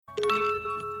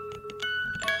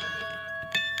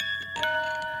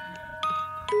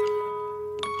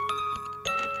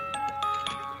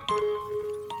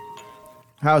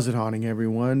How's it haunting,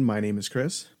 everyone? My name is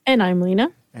Chris. And I'm Lena.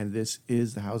 And this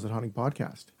is the How's It Haunting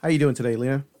podcast. How you doing today,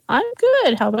 Lena? I'm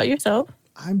good. How about yourself?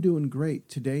 I'm doing great.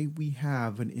 Today we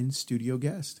have an in-studio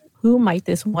guest. Who might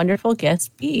this wonderful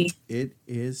guest be? It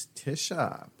is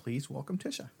Tisha. Please welcome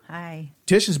Tisha. Hi.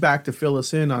 Tisha's back to fill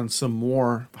us in on some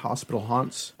more hospital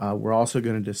haunts. We're also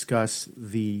going to discuss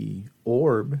the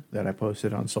orb that I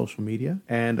posted on social media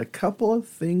and a couple of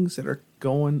things that are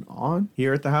going on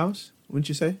here at the house, wouldn't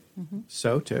you say? Mm-hmm.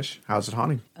 So, Tish, how's it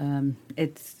haunting?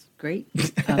 It's great.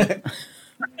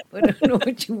 I don't know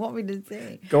what you want me to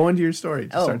say. Go into your story.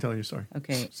 Just start telling your story.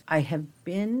 Okay. I have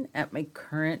been at my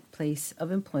current place of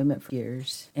employment for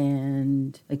years.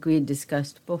 And like we had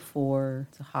discussed before,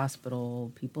 it's a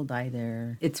hospital. People die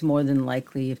there. It's more than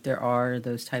likely if there are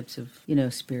those types of,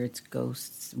 spirits,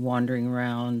 ghosts wandering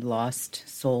around, lost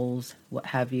souls, what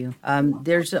have you.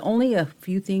 There's only a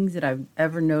few things that I've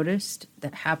ever noticed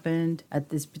that happened at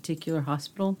this particular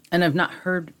hospital. And I've not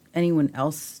heard anyone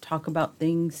else talk about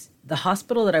things. The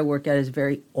hospital that I work at is a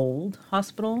very old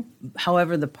hospital.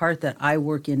 However, the part that I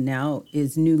work in now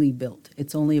is newly built.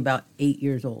 It's only about 8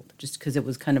 years old, just because it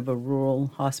was kind of a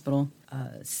rural hospital.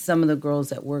 Some of the girls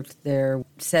that worked there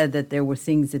said that there were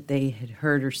things that they had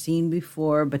heard or seen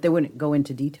before, but they wouldn't go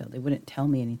into detail. They wouldn't tell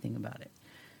me anything about it.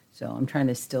 So I'm trying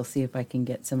to still see if I can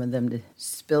get some of them to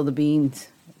spill the beans,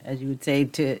 as you would say,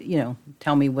 to,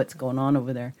 tell me what's going on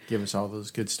over there. Give us all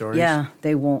those good stories. Yeah,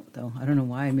 they won't, though. I don't know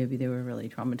why. Maybe they were really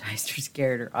traumatized or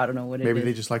scared, or I don't know what it is. Maybe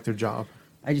they just like their job.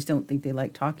 I just don't think they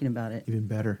like talking about it. Even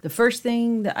better. The first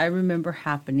thing that I remember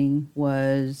happening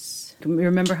was,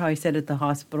 remember how I said at the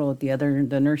hospital, at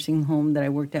the nursing home that I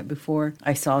worked at before,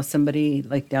 I saw somebody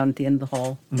like down at the end of the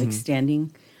hall, like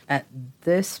standing. At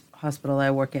this hospital I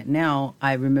work at now,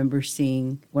 I remember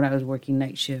seeing when I was working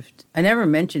night shift. I never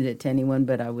mentioned it to anyone,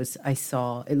 but I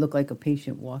saw, it looked like a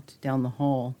patient walked down the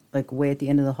hall, like way at the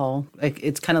end of the hall. Like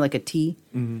it's kind of like a T.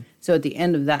 Mm-hmm. So at the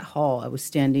end of that hall, I was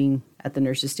standing at the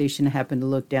nurse's station. I happened to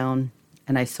look down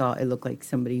and I saw it looked like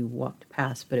somebody walked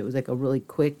past, but it was like a really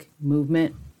quick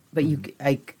movement. But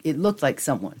it looked like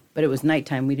someone. But it was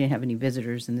nighttime. We didn't have any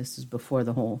visitors, and this was before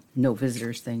the whole no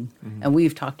visitors thing. Mm-hmm. And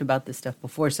we've talked about this stuff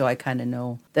before, so I kind of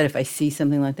know that if I see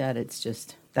something like that, it's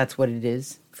just, that's what it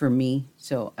is for me.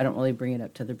 So I don't really bring it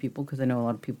up to other people because I know a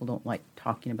lot of people don't like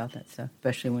talking about that stuff,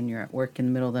 especially when you're at work in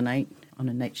the middle of the night on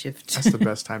a night shift. That's the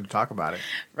best time to talk about it.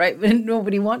 Right, but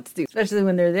nobody wants to, especially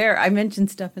when they're there. I mention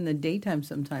stuff in the daytime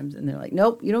sometimes, and they're like,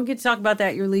 nope, you don't get to talk about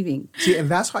that, you're leaving. See, and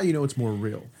that's how you know it's more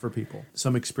real for people.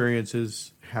 Some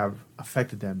experiences have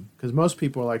affected them, because most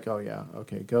people are like, oh yeah,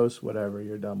 okay, ghosts, whatever,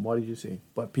 you're dumb, what did you see?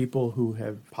 But people who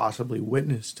have possibly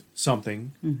witnessed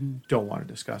something don't want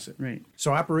to discuss it. Right.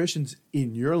 So apparitions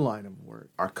in your line of work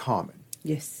are common.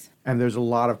 Yes. And there's a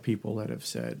lot of people that have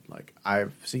said, like,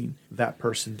 I've seen that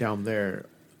person down there.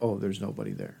 Oh, there's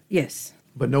nobody there. Yes.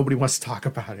 But nobody wants to talk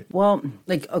about it. Well,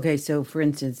 like, okay, so for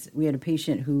instance, we had a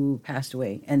patient who passed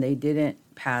away, and they didn't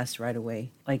pass right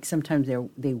away. Like sometimes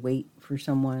they wait for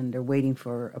someone. They're waiting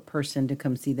for a person to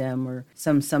come see them, or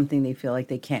something they feel like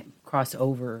they can't cross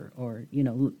over or,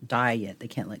 die yet. They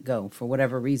can't let go for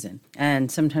whatever reason.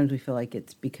 And sometimes we feel like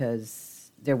it's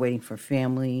because they're waiting for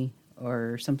family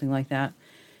or something like that.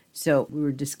 So we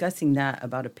were discussing that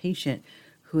about a patient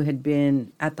who had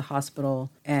been at the hospital,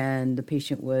 and the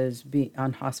patient was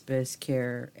on hospice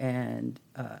care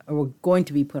or going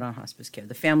to be put on hospice care.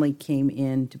 The family came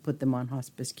in to put them on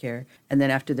hospice care, and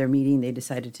then after their meeting, they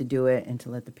decided to do it and to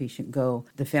let the patient go.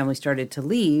 The family started to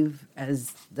leave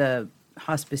as the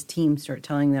hospice team started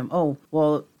telling them, oh,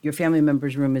 well, your family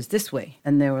member's room is this way.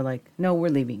 And they were like, no, we're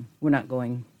leaving. We're not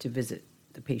going to visit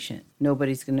the patient.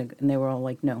 Nobody's going to, and they were all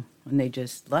like, no. And they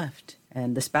just left.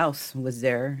 And the spouse was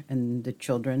there, and the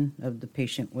children of the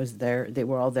patient was there. They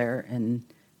were all there, and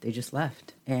they just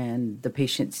left. And the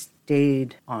patient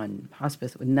stayed on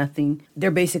hospice with nothing.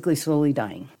 They're basically slowly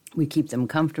dying. We keep them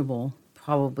comfortable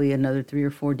probably another 3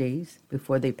 or 4 days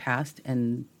before they passed,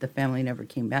 and the family never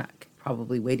came back.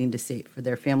 Probably waiting for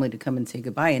their family to come and say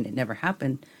goodbye, and it never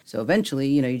happened. So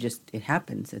eventually, it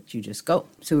happens that you just go.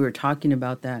 So we were talking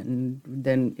about that, and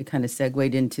then it kind of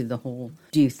segued into the whole,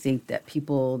 do you think that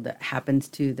people that happens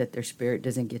to, that their spirit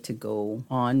doesn't get to go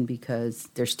on because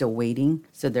they're still waiting?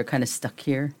 So they're kind of stuck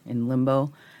here in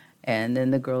limbo. And then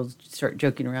the girls start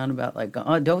joking around about like,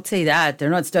 oh, don't say that.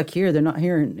 They're not stuck here. They're not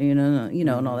here, and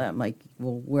all that. I'm like,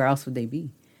 well, where else would they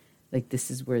be? Like,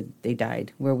 this is where they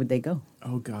died. Where would they go?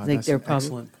 Oh, God, like, that's an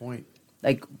excellent point.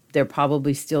 Like, they're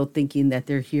probably still thinking that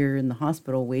they're here in the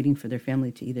hospital waiting for their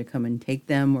family to either come and take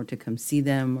them or to come see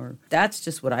them. Or that's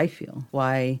just what I feel,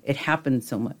 why it happens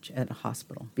so much at a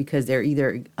hospital. Because they're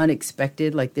either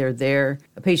unexpected, like they're there,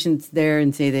 a patient's there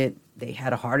and say that they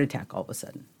had a heart attack all of a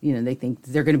sudden. They think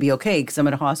they're going to be okay because I'm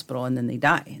at a hospital, and then they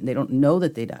die, and they don't know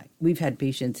that they died. We've had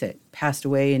patients that passed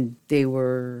away and they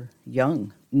were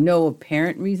young. No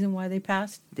apparent reason why they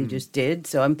passed. They just did.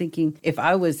 So I'm thinking, if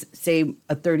I was, say,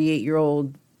 a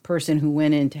 38-year-old person who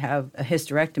went in to have a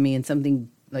hysterectomy and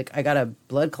something, like I got a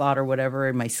blood clot or whatever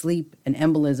in my sleep, an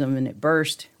embolism, and it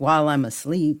burst while I'm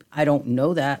asleep. I don't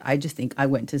know that. I just think I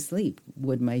went to sleep.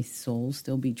 Would my soul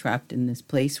still be trapped in this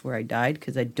place where I died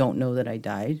because I don't know that I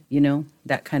died?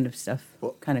 That kind of stuff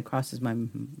kind of crosses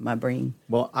my brain.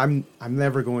 Well, I'm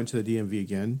never going to the DMV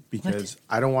again because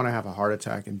I don't want to have a heart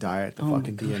attack and die at the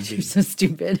fucking DMV. You're so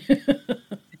stupid.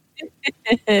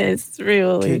 It's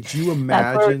really. Could you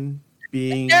imagine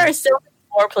being... There are so many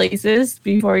more places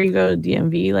before you go to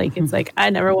DMV. Like, it's like, I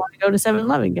never want to go to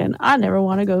 7-Eleven again. I never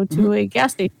want to go to a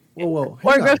gas station. Well,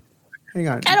 hang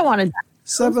on. I don't want to.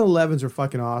 7-Elevens are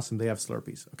fucking awesome. They have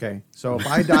Slurpees. Okay. So if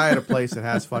I die at a place that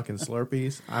has fucking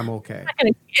Slurpees, I'm okay. I'm not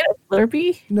going to get a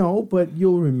Slurpee. No, but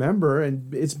you'll remember,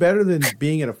 and it's better than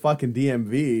being at a fucking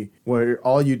DMV where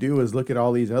all you do is look at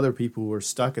all these other people who are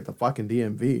stuck at the fucking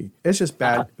DMV. It's just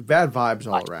bad vibes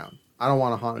all around. I don't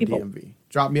want to haunt a DMV.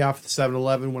 Drop me off at the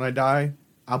 7-Eleven when I die.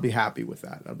 I'll be happy with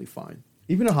that. I'll be fine.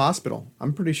 Even a hospital.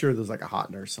 I'm pretty sure there's like a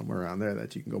hot nurse somewhere around there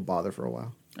that you can go bother for a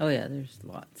while. Oh, yeah, there's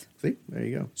lots. See? There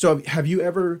you go. So have you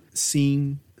ever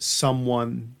seen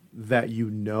someone that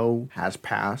has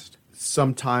passed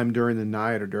sometime during the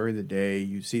night or during the day?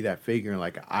 You see that figure and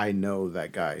like, I know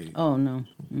that guy. Oh, no.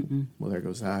 Mm-mm. Well, there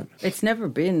goes that. It's never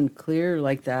been clear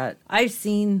like that. I've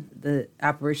seen the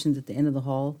apparitions at the end of the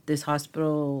hall. This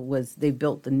hospital they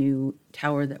built the new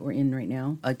tower that we're in right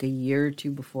now, like a year or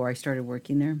two before I started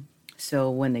working there. So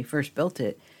when they first built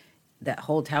it, that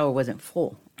whole tower wasn't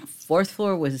full. Fourth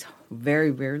floor was very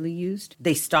rarely used.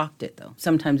 They stocked it, though.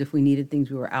 Sometimes if we needed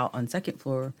things, we were out on second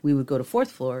floor, we would go to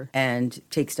fourth floor and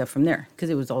take stuff from there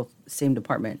because it was all the same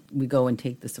department. We go and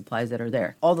take the supplies that are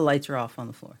there. All the lights are off on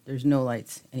the floor. There's no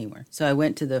lights anywhere. So I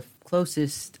went to the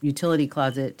closest utility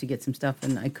closet to get some stuff,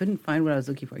 and I couldn't find what I was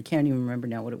looking for. I can't even remember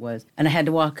now what it was. And I had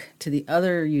to walk to the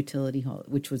other utility hall,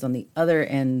 which was on the other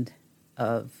end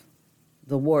of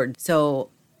the ward.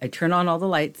 So I turn on all the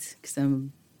lights because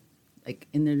I'm like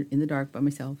in the dark by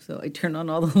myself. So I turn on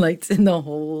all the lights in the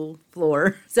whole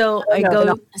floor. So I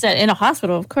go. I said in a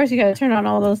hospital, of course you got to turn on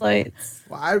all those lights.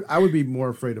 Well, I would be more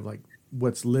afraid of like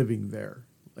what's living there,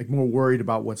 like more worried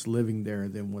about what's living there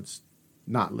than what's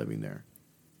not living there.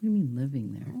 What do you mean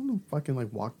living there? I don't know. Fucking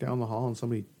like walk down the hall and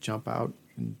somebody jump out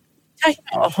and.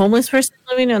 A homeless person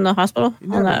living in the hospital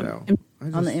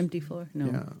On the empty floor? No.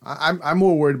 Yeah, I'm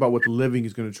more worried about what the living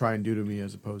is going to try and do to me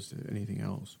as opposed to anything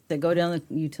else. I go down the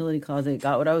utility closet,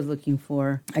 got what I was looking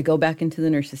for. I go back into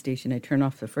the nurse's station. I turn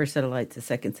off the first set of lights, the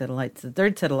second set of lights, the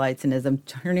third set of lights. And as I'm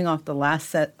turning off the last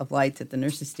set of lights at the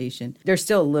nurse's station, there's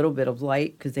still a little bit of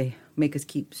light because they make us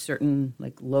keep certain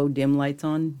like low dim lights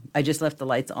on. I just left the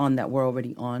lights on that were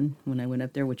already on when I went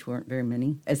up there, which weren't very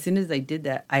many. As soon as I did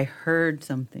that, I heard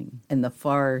something in the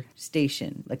far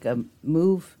station, like a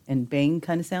move and bang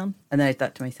kind of sound. And then I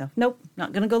thought to myself, nope,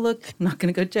 not going to go look. I'm not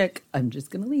going to go check. I'm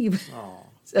just going to leave. Oh.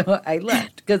 So I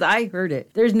left because I heard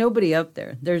it. There's nobody up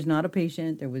there. There's not a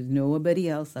patient. There was nobody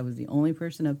else. I was the only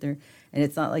person up there. And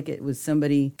it's not like it was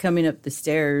somebody coming up the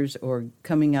stairs or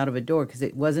coming out of a door because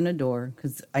it wasn't a door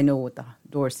because I know what the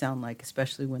doors sound like,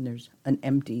 especially when there's an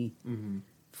empty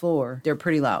floor. They're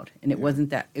pretty loud. And it wasn't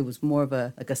that. It was more of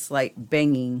a slight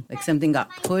banging, like something got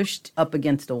pushed up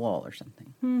against a wall or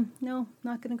something. No,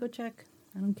 not going to go check.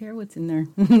 I don't care what's in there.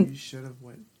 You should have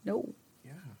went. No.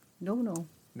 Yeah. No.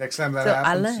 Next time that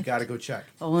happens, you got to go check.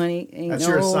 Oh, honey. That's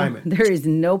your assignment. There is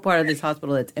no part of this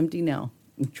hospital that's empty now.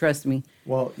 Trust me.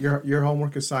 Well, your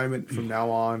homework assignment from now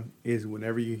on is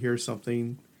whenever you hear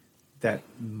something that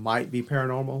might be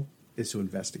paranormal, is to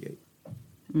investigate.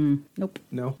 Nope.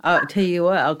 No? I'll tell you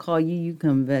what. I'll call you. You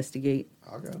come investigate.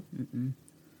 I'll go.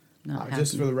 Not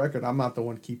Just for happening. the record, I'm not the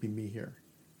one keeping me here.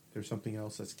 There's something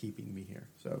else that's keeping me here.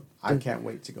 So I can't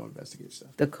wait to go investigate stuff.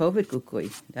 The COVID kukui.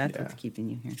 That's Yeah. what's keeping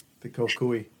you here. The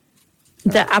kokui.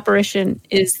 The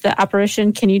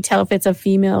apparition, can you tell if it's a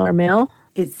female or male?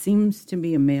 It seems to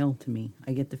be a male to me.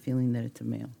 I get the feeling that it's a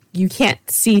male. You can't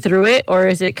see through it, or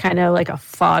is it kind of like a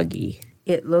foggy?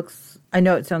 It looks, I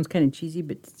know it sounds kind of cheesy,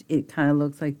 but it kind of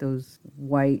looks like those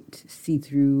white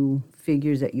see-through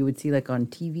figures that you would see like on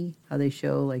TV, how they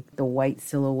show like the white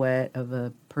silhouette of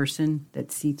a person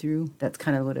that's see-through. That's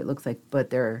kind of what it looks like, but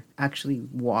they're actually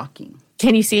walking.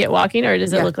 Can you see it walking, or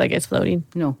does it Yeah. look like it's floating?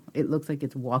 No, it looks like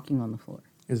it's walking on the floor.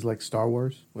 Is like Star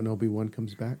Wars when Obi-Wan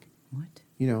comes back. What?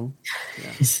 You know,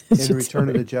 in Return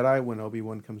of the Jedi when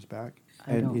Obi-Wan comes back.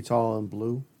 And it's all in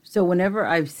blue? So whenever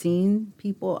I've seen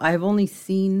people, I've only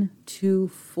seen 2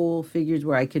 full figures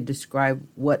where I could describe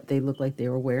what they looked like they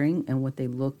were wearing and what they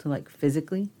looked like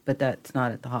physically, but that's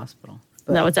not at the hospital.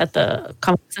 But That was at the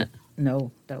conference.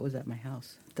 no, that was at my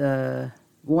house. The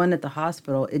one at the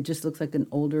hospital, it just looks like an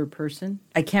older person.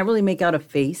 I can't really make out a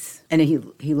face, and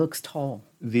he looks tall.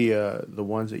 The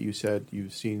ones that you said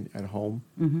you've seen at home,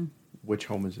 which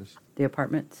home is this? The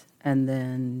apartments, and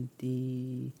then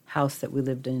the house that we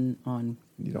lived in on.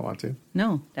 You don't want to?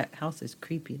 No, that house is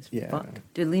creepy as Yeah. fuck.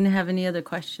 Did Lena have any other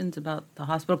questions about the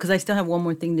hospital? Because I still have one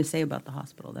more thing to say about the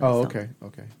hospital. That I saw.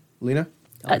 Okay. Lena?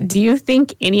 Do you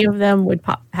think any of them would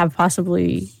have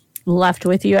possibly left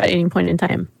with you at any point in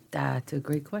time? That's a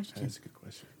great question. That's a good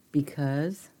question.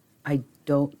 Because I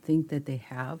don't think that they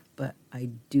have, but I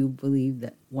do believe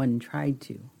that one tried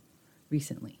to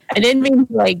recently. I didn't mean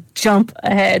to like jump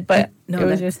ahead, but No,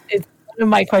 it was it's one of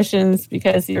my questions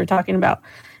because you were talking about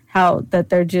how that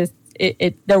they're just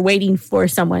they're waiting for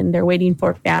someone, they're waiting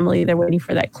for family, they're waiting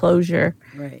for that closure.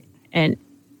 Right. And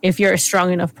if you're a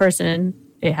strong enough person,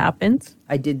 it happens.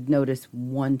 I did notice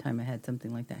one time I had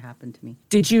something like that happen to me.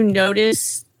 Did you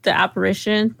notice the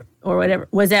apparition or whatever?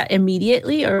 Was that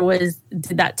immediately, or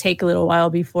did that take a little while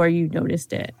before you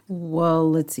noticed it? Well,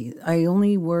 let's see. I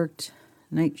only worked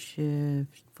night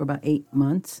shift for about 8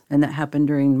 months, and that happened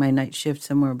during my night shift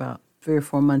somewhere about 3 or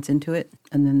 4 months into it.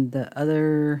 And then the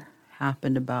other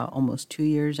happened about almost 2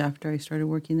 years after I started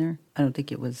working there. I don't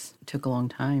think it took a long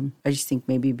time. I just think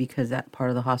maybe because that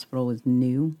part of the hospital was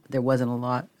new, there wasn't a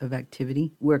lot of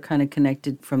activity. We're kind of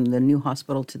connected from the new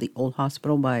hospital to the old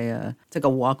hospital by it's like a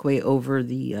walkway over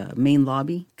the main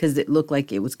lobby, because it looked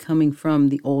like it was coming from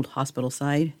the old hospital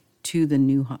side to the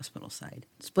new hospital side.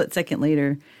 Split second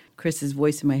later, Chris's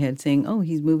voice in my head saying, "Oh,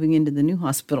 he's moving into the new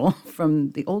hospital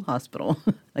from the old hospital,"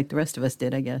 like the rest of us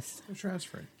did, I guess. They're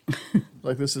transferring.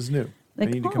 Like this is new. I Like,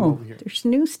 need to come over here. there's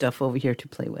new stuff over here to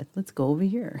play with. Let's go over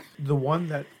here. The one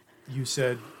that you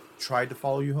said tried to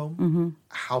follow you home,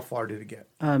 how far did it get?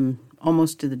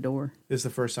 Almost to the door, This is the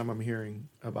first time I'm hearing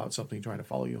about something trying to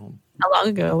follow you home. How long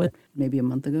ago? maybe a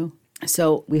month ago.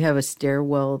 So we have a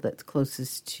stairwell that's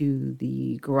closest to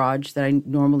the garage that I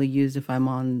normally use if I'm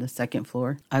on the second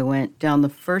floor. I went down the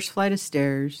first flight of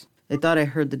stairs. I thought I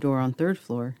heard the door on third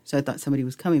floor, so I thought somebody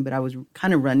was coming, but I was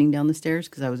kind of running down the stairs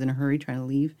because I was in a hurry trying to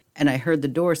leave. And I heard the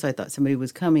door, so I thought somebody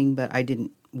was coming, but I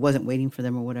wasn't waiting for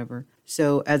them or whatever.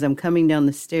 So as I'm coming down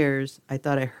the stairs, I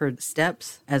thought I heard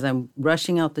steps. As I'm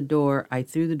rushing out the door, I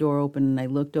threw the door open and I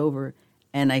looked over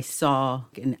and I saw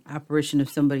an apparition of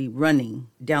somebody running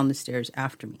down the stairs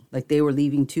after me, like they were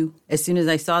leaving too. As soon as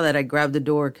I saw that, I grabbed the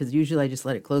door, because usually I just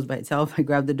let it close by itself. I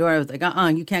grabbed the door. I was like,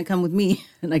 you can't come with me.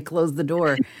 And I closed the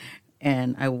door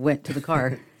and I went to the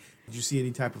car. Did you see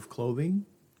any type of clothing?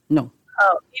 No.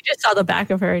 Oh, he just saw the back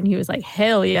of her and he was like,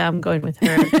 hell yeah, I'm going with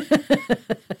her.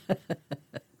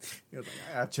 You're like,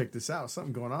 I gotta check this out.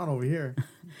 Something going on over here. I'm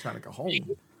trying to go home.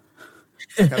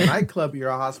 Like a nightclub, you're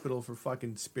a hospital for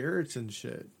fucking spirits and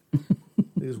shit.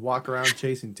 They just walk around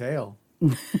chasing tail.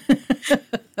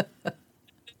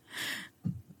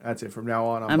 That's it. From now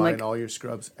on, I'm buying all your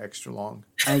scrubs extra long.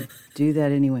 I do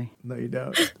that anyway. No, you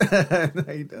don't.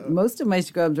 No, you don't. Most of my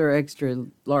scrubs are extra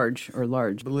large or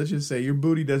large. But let's just say your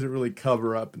booty doesn't really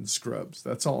cover up in scrubs.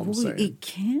 That's all I'm saying. It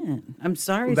can. I'm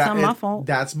sorry. It's not my fault.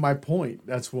 That's my point.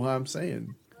 That's what I'm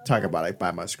saying. Talk about I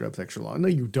buy my scrubs extra long. No,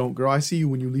 you don't, girl. I see you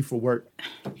when you leave for work.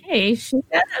 Hey,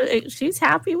 she's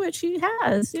happy what she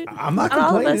has. I'm not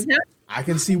complaining. I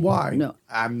can see why. No.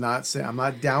 I'm not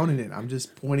downing it. I'm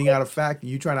just pointing out a fact.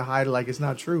 You trying to hide it like it's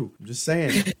not true. I'm just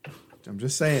saying.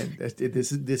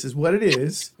 This is what it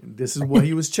is. And this is what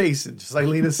he was chasing. Just like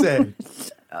Lena said.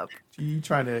 You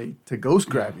trying to ghost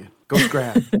grab you. Ghost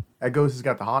grab. That ghost has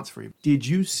got the haunts for you. Did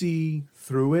you see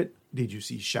through it? Did you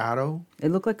see shadow?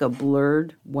 It looked like a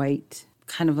blurred white,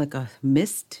 kind of like a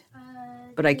mist.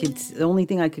 But the only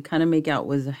thing I could kind of make out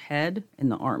was a head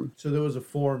and the arm. So there was a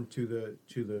form to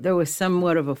the. There was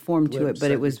somewhat of a form to it,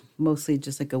 but it was mostly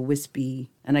just like a wispy,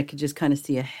 and I could just kind of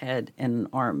see a head and an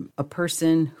arm. A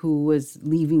person who was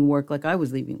leaving work like I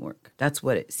was leaving work. That's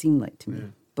what it seemed like to me. Yeah.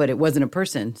 But it wasn't a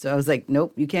person. So I was like,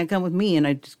 nope, you can't come with me. And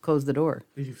I just closed the door.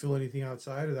 Did you feel anything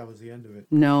outside, or that was the end of it?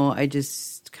 No, I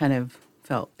just kind of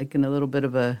felt like in a little bit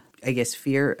of I guess,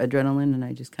 fear, adrenaline, and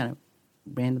I just kind of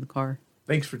ran to the car.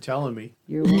 Thanks for telling me.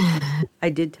 You're welcome. I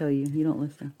did tell you. You don't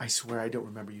listen. I swear I don't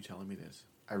remember you telling me this.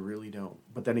 I really don't.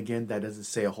 But then again, that doesn't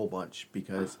say a whole bunch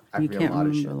because I forget a lot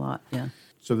of shit. You can't remember a lot, yeah.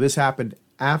 So this happened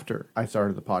after I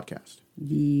started the podcast.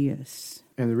 Yes.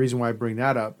 And the reason why I bring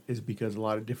that up is because a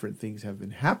lot of different things have been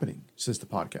happening since the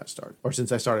podcast started, or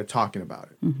since I started talking about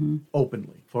it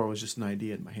openly, before it was just an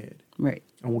idea in my head. Right.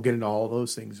 And we'll get into all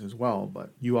those things as well, but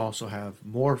you also have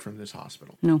more from this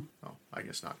hospital. No. Oh, I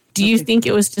guess not. Do you think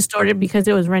it was distorted because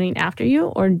it was running after you,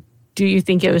 or do you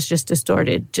think it was just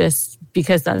distorted just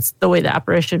because that's the way the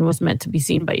apparition was meant to be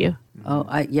seen by you? Oh,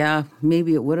 yeah,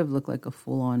 maybe it would have looked like a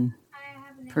full-on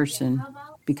person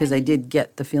because I did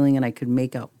get the feeling and I could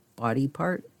make out body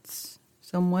parts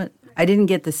somewhat. I didn't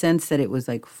get the sense that it was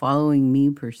like following me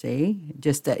per se,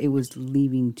 just that it was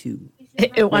leaving too.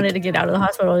 It wanted to get out of the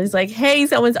hospital. He's like, hey,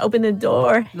 someone's opened the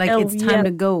door. Like, Hell it's time yeah,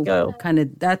 to go. Kind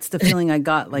of, that's the feeling I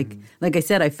got. Like I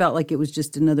said, I felt like it was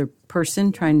just another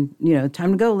person trying,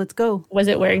 time to go, let's go. Was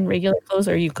it wearing regular clothes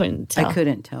or you couldn't tell? I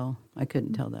couldn't tell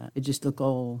that. It just looked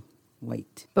all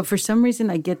white. But for some reason,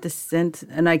 I get the sense,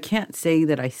 and I can't say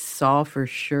that I saw for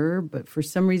sure, but for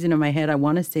some reason in my head, I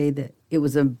want to say that it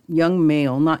was a young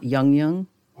male, not young,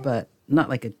 but not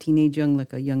like a teenage young,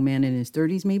 like a young man in his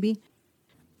 30s maybe.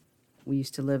 We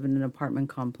used to live in an apartment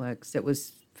complex that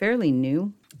was fairly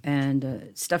new,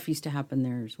 and stuff used to happen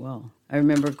there as well. I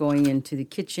remember going into the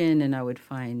kitchen, and I would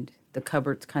find the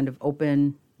cupboards kind of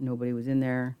open. Nobody was in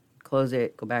there. Close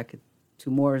it, go back, 2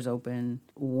 more is open.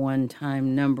 One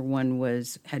time, number one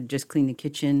had just cleaned the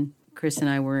kitchen. Chris and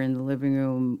I were in the living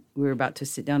room. We were about to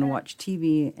sit down and watch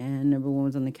TV, and number one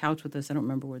was on the couch with us. I don't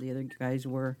remember where the other guys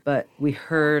were, but we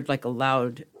heard like a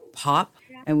loud pop,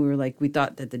 and we were like, we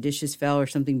thought that the dishes fell or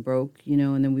something broke,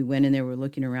 and then we went in there, we're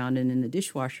looking around, and in the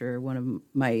dishwasher, one of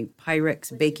my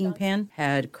Pyrex baking pan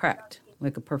had cracked,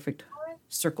 like a perfect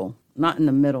circle. Not in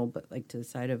the middle, but like to the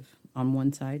side on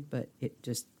one side, but it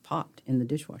just popped in the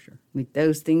dishwasher. Like,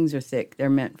 those things are thick. They're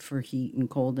meant for heat and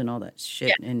cold and all that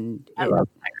shit. Yeah. And I love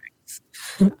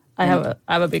Pyrex. I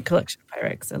have a big collection of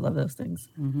Pyrex. I love those things.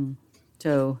 Mm-hmm.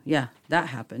 So yeah, that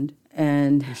happened.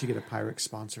 And you should get a Pyrex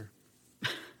sponsor.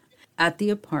 At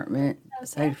the apartment,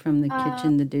 aside from the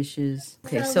kitchen, the dishes.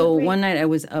 Okay, so one night I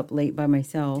was up late by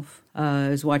myself. I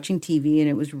was watching TV and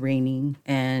it was raining.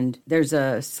 And there's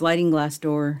a sliding glass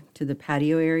door to the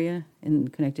patio area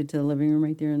and connected to the living room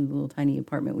right there in the little tiny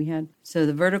apartment we had. So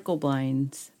the vertical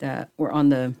blinds that were on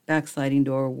the back sliding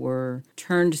door were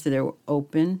turned so they were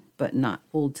open, but not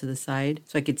pulled to the side.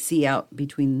 So I could see out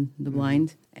between the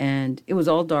blinds. And it was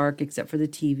all dark except for the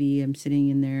TV. I'm sitting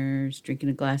in there drinking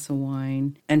a glass of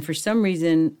wine. And for some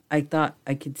reason, I thought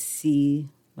I could see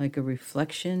like a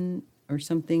reflection or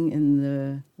something in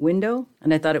the window.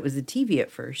 And I thought it was the TV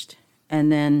at first. And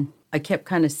then I kept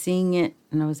kind of seeing it.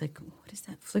 And I was like, what is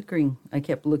that flickering? I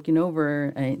kept looking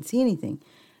over. I didn't see anything.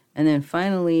 And then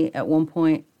finally, at one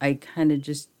point, I kind of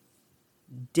just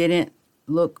didn't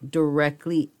look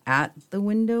directly at the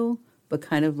window, but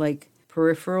kind of like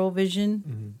peripheral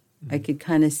vision. I could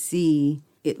kind of see,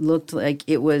 it looked like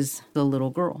it was the little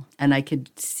girl, and I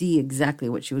could see exactly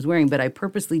what she was wearing, but I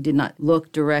purposely did not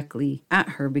look directly at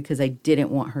her because I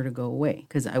didn't want her to go away,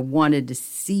 because I wanted to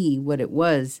see what it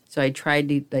was. So I tried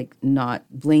to like not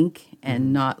blink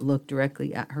and not look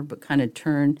directly at her, but kind of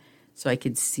turn so I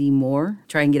could see more,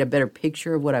 try and get a better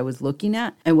picture of what I was looking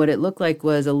at. And what it looked like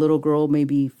was a little girl,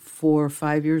 maybe 4 or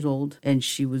 5 years old, and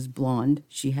she was blonde.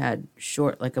 She had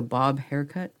short, like a bob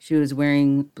haircut. She was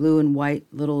wearing blue and white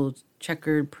little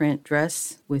checkered print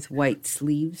dress with white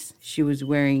sleeves. She was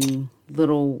wearing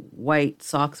little white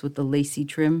socks with the lacy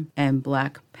trim and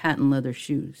black patent leather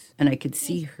shoes. And I could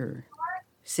see her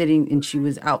sitting, and she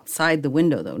was outside the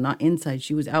window, though, not inside.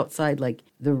 She was outside, like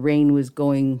the rain was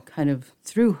going kind of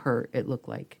through her, it looked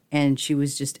like. And she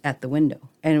was just at the window.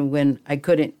 And when I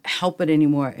couldn't help it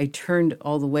anymore, I turned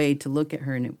all the way to look at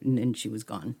her, and she was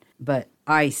gone. But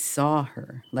I saw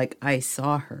her. Like, I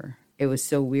saw her. It was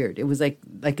so weird. It was like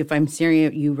if I'm staring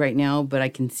at you right now, but I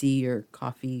can see your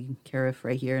coffee carafe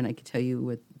right here, and I can tell you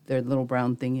what their little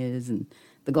brown thing is, and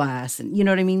the glass, and you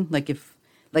know what I mean? Like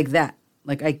that.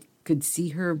 Like, I could see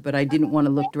her, but I didn't want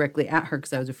to look directly at her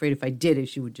because I was afraid if I did,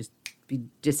 she would just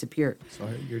disappear. So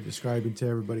you're describing to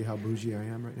everybody how bougie I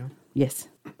am right now? Yes.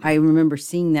 I remember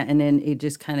seeing that, and then it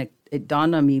just kind of, it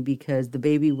dawned on me because the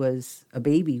baby was a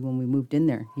baby when we moved in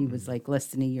there. He was like less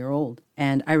than a year old.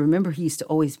 And I remember he used to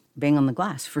always bang on the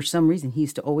glass. For some reason, he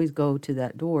used to always go to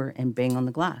that door and bang on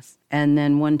the glass. And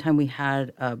then one time we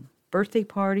had a birthday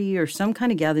party or some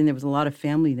kind of gathering. There was a lot of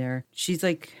family there. She's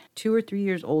like 2 or 3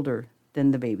 years older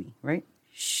than the baby, right?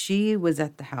 She was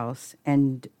at the house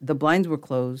and the blinds were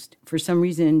closed. For some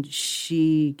reason,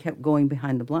 she kept going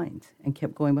behind the blinds and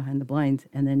kept going behind the blinds.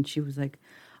 And then she was like,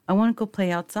 I want to go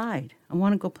play outside. I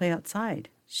want to go play outside.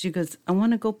 She goes, I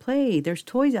want to go play. There's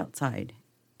toys outside.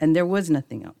 And there was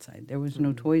nothing outside. There was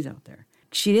no toys out there.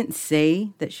 she didn't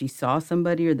say that she saw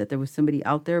somebody or that there was somebody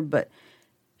out there, but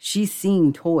she's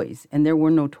seeing toys, and there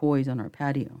were no toys on our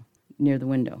patio near the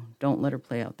window. Don't let her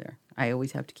play out there. I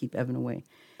always have to keep Evan away.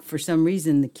 For some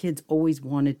reason, the kids always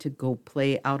wanted to go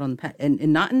play out on the patio,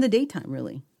 and not in the daytime,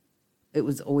 really. It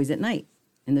was always at night,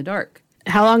 in the dark.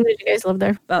 How long did you guys live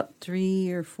there? About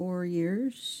 3 or 4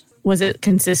 years. Was it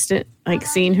consistent, like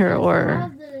seeing her,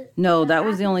 or? No, that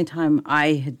was the only time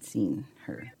I had seen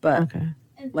her. But Okay.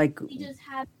 like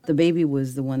the baby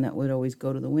was the one that would always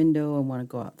go to the window and want to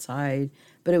go outside.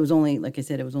 But it was only, like I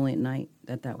said, it was only at night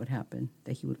that would happen,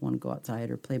 that he would want to go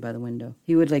outside or play by the window.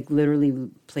 He would like literally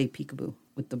play peekaboo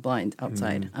with the blinds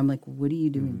outside. I'm like, what are you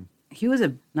doing? He was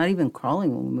not even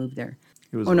crawling when we moved there.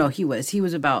 He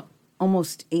was about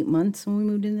almost 8 months when we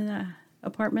moved into that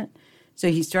apartment. So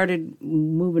he started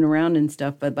moving around and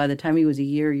stuff. But by the time he was a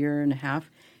year and a half,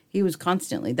 he was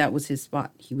constantly, that was his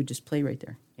spot. He would just play right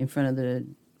there in front of the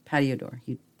patio door.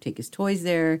 He'd take his toys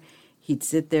there. He'd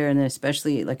sit there. And then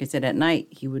especially, like I said, at night,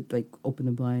 he would like open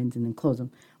the blinds and then close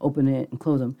them, open it and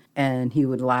close them. And he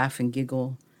would laugh and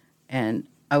giggle. And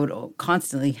I would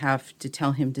constantly have to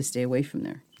tell him to stay away from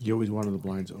there. You always wanted the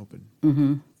blinds open.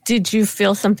 Mm-hmm. Did you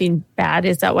feel something bad?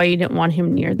 Is that why you didn't want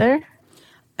him near there?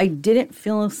 I didn't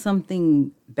feel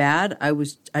something bad. I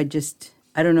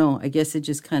don't know. I guess it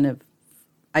just kind of,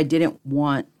 I didn't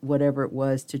want whatever it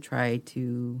was to try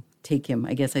to take him.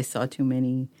 I guess I saw too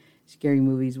many scary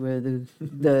movies where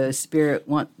the spirit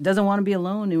doesn't want to be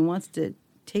alone and wants to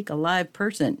take a live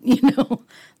person,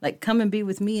 like come and be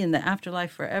with me in the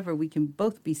afterlife forever. We can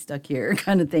both be stuck here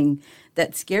kind of thing.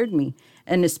 That scared me.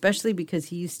 And especially because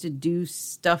he used to do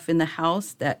stuff in the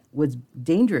house that was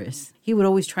dangerous. He would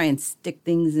always try and stick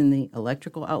things in the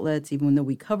electrical outlets, even though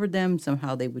we covered them.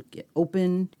 Somehow they would get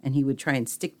open, and he would try and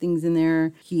stick things in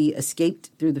there. He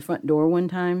escaped through the front door one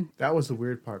time. That was the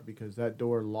weird part, because that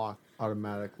door locked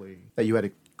automatically. That you had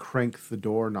to crank the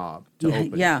doorknob to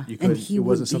open. Yeah, And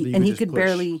he could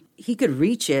barely. He could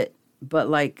reach it, but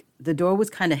like the door was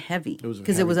kind of heavy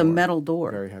because it was a metal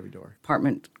door. Very heavy door.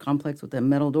 Apartment complex with a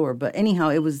metal door. But anyhow,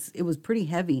 it was pretty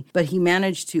heavy. But he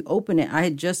managed to open it.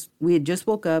 We had just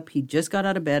woke up. He just got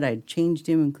out of bed. I had changed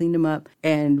him and cleaned him up,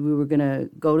 and we were gonna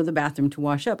go to the bathroom to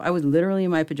wash up. I was literally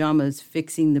in my pajamas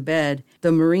fixing the bed.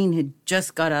 The Marine had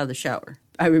just got out of the shower.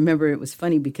 I remember it was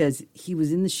funny because he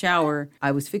was in the shower. I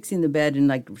was fixing the bed, and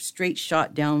like straight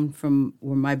shot down from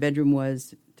where my bedroom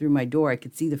was through my door, I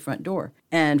could see the front door.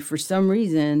 And for some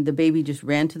reason, the baby just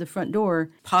ran to the front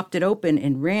door, popped it open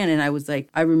and ran. And I was like,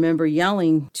 I remember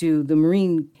yelling to the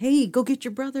Marine, hey, go get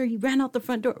your brother. He ran out the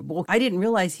front door. Well, I didn't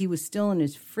realize he was still in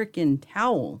his freaking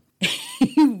towel.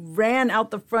 He ran out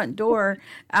the front door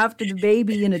after the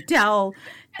baby in a towel.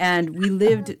 And we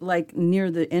lived like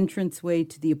near the entranceway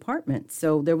to the apartment.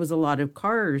 So there was a lot of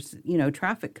cars,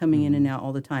 traffic coming in and out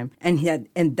all the time.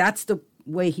 And that's the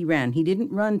way he ran. He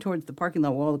didn't run towards the parking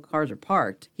lot where all the cars are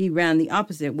parked. He ran the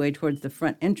opposite way towards the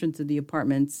front entrance of the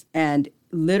apartments. And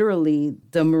literally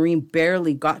the Marine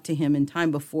barely got to him in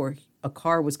time before a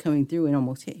car was coming through and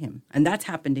almost hit him. And that's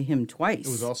happened to him twice.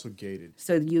 It was also gated.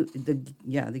 So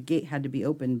the gate had to be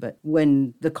open. But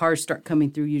when the cars start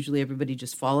coming through, usually everybody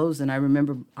just follows. And I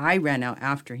remember I ran out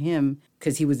after him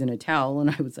because he was in a towel. And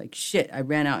I was like, shit, I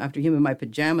ran out after him in my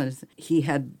pajamas. He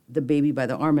had the baby by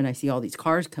the arm, and I see all these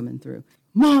cars coming through.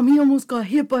 Mom, he almost got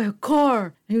hit by a car.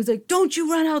 And he was like, don't you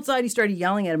run outside. He started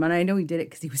yelling at him. And I know he did it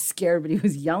because he was scared, but he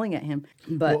was yelling at him.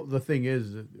 But well, the thing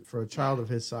is, for a child of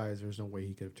his size, there's no way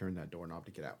he could have turned that doorknob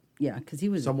to get out. Yeah, because he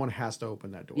was... Someone has to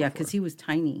open that door. Yeah, because he was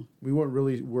tiny. We weren't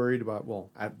really worried about,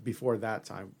 before that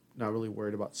time, not really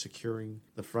worried about securing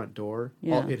the front door.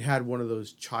 Yeah. It had one of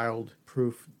those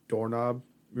child-proof doorknob.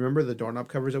 Remember the doorknob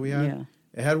covers that we had? Yeah.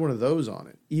 It had one of those on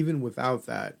it. Even without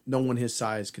that, no one his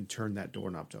size can turn that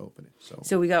doorknob to open it.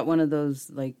 So we got one of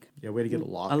those, like... Yeah, we had to get a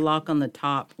lock. A lock on the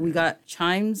top. We got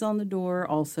chimes on the door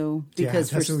also.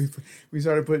 Because we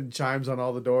started putting chimes on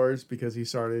all the doors because he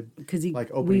started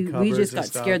opening covers. We just got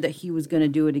scared that he was going to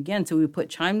do it again. So we put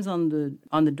chimes on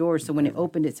the door. So when it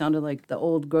opened, it sounded like the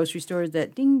old grocery stores,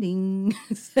 that ding ding,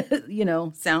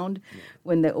 sound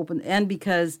when they opened. And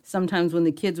because sometimes when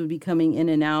the kids would be coming in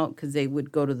and out, because they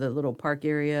would go to the little park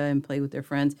area and play with their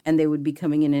friends, and they would be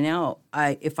coming in and out,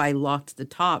 if I locked the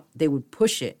top, they would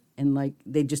push it. And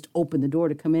they just opened the door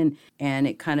to come in, and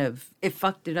it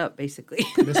fucked it up, basically.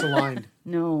 Misaligned.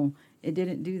 No, it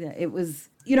didn't do that. It was,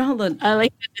 how I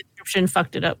like the description,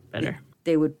 fucked it up better.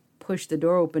 They would push the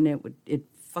door open. It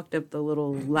fucked up the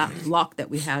little lock that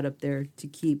we had up there to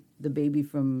keep the baby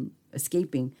from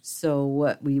escaping. So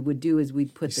what we would do is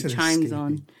we'd put the chimes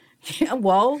on. Yeah,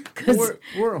 well, because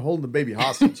we're holding the baby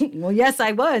hostage. well, yes,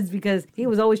 I was, because he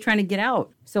was always trying to get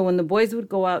out. So when the boys would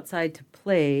go outside to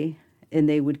play and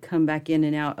they would come back in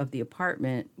and out of the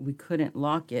apartment, we couldn't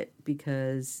lock it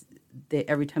because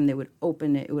every time they would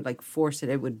open it, it would like force it.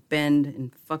 It would bend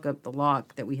and fuck up the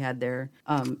lock that we had there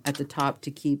at the top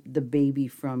to keep the baby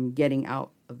from getting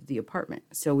out of the apartment.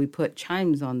 So we put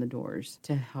chimes on the doors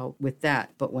to help with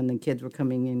that. But when the kids were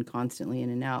coming in constantly in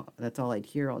and out, that's all I'd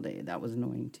hear all day. That was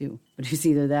annoying too. But it's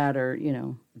either that or,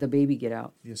 the baby get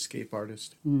out. The escape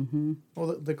artist. Mm-hmm.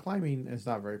 Well, the climbing is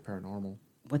not very paranormal.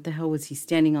 What the hell was he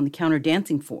standing on the counter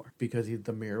dancing for? Because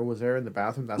the mirror was there in the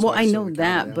bathroom. That's well, why I know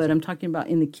that, but I'm talking about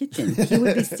in the kitchen. He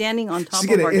would be standing on top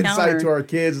of our counter. Insight to our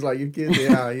kids, like your kids.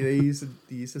 Yeah, he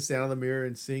used to stand on the mirror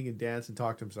and sing and dance and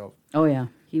talk to himself. Oh yeah,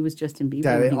 he was Justin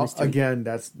Bieber. Again,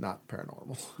 that's not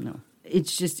paranormal. No,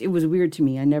 it was weird to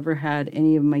me. I never had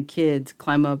any of my kids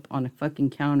climb up on a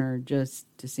fucking counter just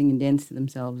to sing and dance to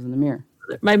themselves in the mirror.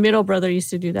 My middle brother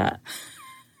used to do that.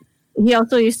 He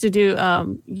also used to do,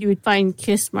 you would find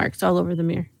kiss marks all over the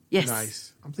mirror. Yes.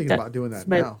 Nice. I'm thinking about doing that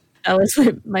now. That was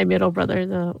my middle brother,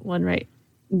 the one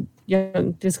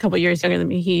young, just a couple years younger than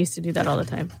me. He used to do that all the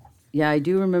time. Yeah, I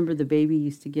do remember the baby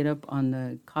used to get up on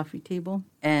the coffee table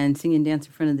and sing and dance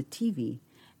in front of the TV.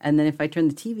 And then if I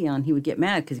turned the TV on, he would get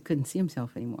mad because he couldn't see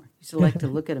himself anymore. He used to like to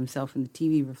look at himself in the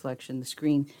TV reflection, the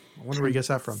screen. I wonder where he gets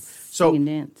that from. Sing and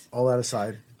dance. All that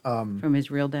aside. From his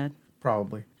real dad?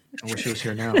 Probably. I wish he was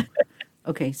here now.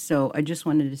 Okay, so I just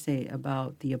wanted to say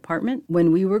about the apartment.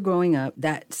 When we were growing up,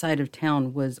 that side of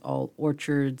town was all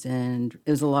orchards and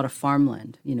it was a lot of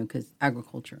farmland, because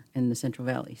agriculture in the Central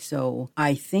Valley. So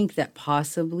I think that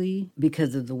possibly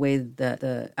because of the way that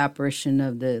the apparition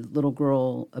of the little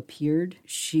girl appeared,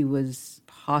 she was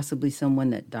possibly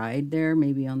someone that died there,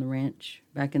 maybe on the ranch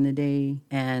back in the day.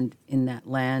 And in that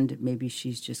land, maybe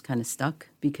she's just kind of stuck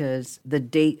because the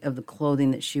date of the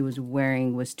clothing that she was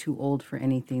wearing was too old for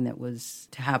anything that was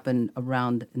to happen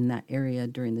around in that area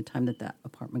during the time that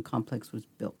apartment complex was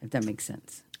built, if that makes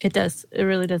sense. It does. It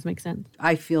really does make sense.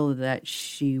 I feel that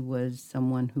she was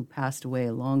someone who passed away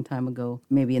a long time ago,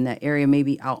 maybe in that area,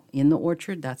 maybe out in the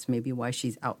orchard. That's maybe why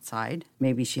she's outside.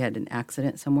 Maybe she had an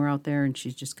accident somewhere out there and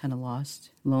she's just kind of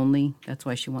lost, lonely. That's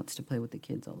why she wants to play with the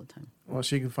kids all the time. Well,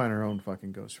 she can find her own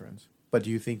fucking ghost friends. But do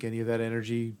you think any of that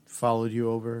energy followed you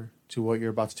over to what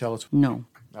you're about to tell us? No.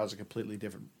 That was a completely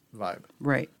different vibe.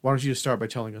 Right. Why don't you just start by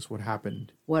telling us what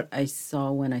happened? What I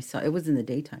saw when I saw it was in the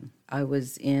daytime. I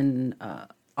was in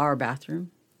our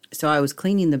bathroom. So I was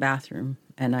cleaning the bathroom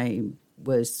and I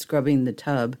was scrubbing the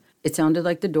tub. It sounded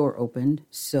like the door opened,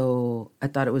 so I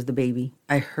thought it was the baby.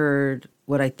 I heard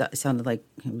what I thought sounded like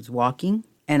it was walking,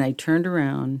 and I turned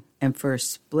around, and for a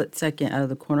split second out of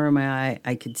the corner of my eye,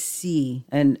 I could see,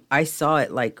 and I saw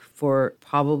it like for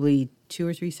probably 2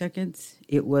 or 3 seconds.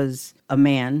 It was a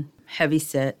man, heavy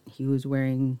set. He was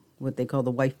wearing what they call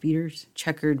the wife beaters,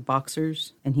 checkered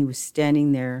boxers, and he was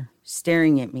standing there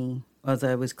staring at me as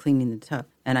I was cleaning the tub.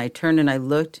 And I turned and I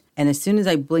looked, and as soon as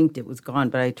I blinked, it was gone.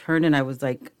 But I turned and I was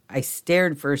like, I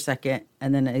stared for a second,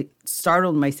 and then I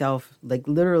startled myself, like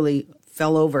literally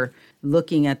fell over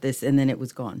looking at this, and then it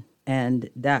was gone. And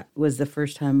that was the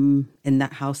first time in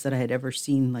that house that I had ever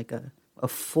seen like a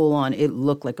full-on, it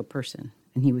looked like a person.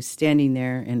 And he was standing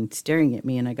there and staring at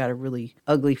me, and I got a really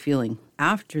ugly feeling.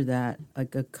 After that,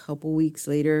 like a couple weeks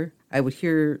later, I would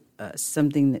hear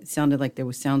something that sounded like there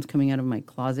was sounds coming out of my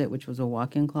closet, which was a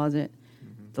walk-in closet.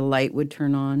 Mm-hmm. The light would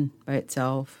turn on by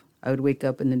itself. I would wake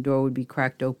up and the door would be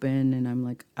cracked open, and I'm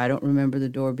like, I don't remember the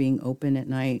door being open at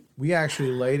night. We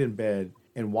actually laid in bed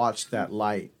and watched that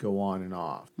light go on and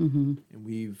off. Mm-hmm. And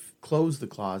we've closed the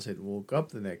closet and woke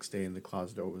up the next day and the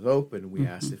closet door was open. And we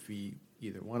asked if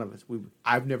either one of us,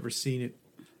 I've never seen it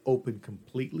open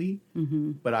completely,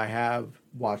 but I have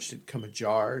watched it come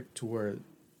ajar to where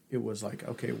it was like,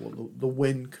 okay, well, the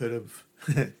wind could have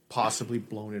possibly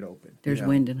blown it open. There's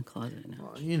wind in a closet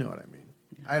now. Well, you know what I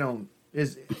mean.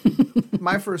 Yeah.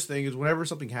 My first thing is whenever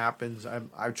something happens,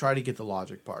 I try to get the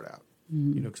logic part out.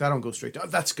 Because I don't go straight to,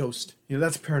 that's ghost.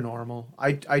 That's paranormal.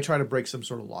 I try to break some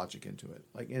sort of logic into it,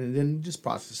 and then just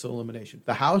process elimination.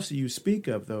 The house that you speak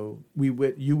of, though,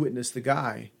 you witnessed the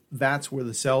guy. That's where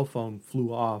the cell phone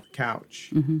flew off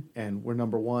couch, and where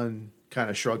number one kind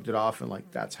of shrugged it off, and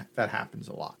like that happens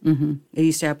a lot. It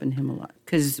used to happen to him a lot.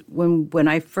 Because when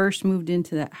I first moved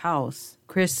into that house,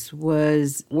 Chris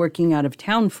was working out of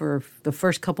town for the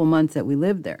first couple months that we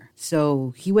lived there,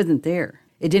 so he wasn't there.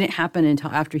 It didn't happen until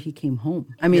after he came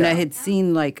home. I mean, I had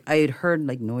seen, I had heard,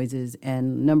 noises,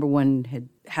 and number one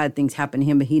had things happen to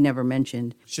him, but he never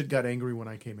mentioned. Shit got angry when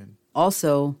I came in.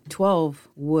 Also, 12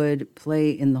 would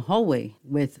play in the hallway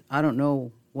with, I don't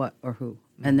know what or who.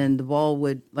 And then the ball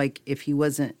would, like, if he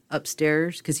wasn't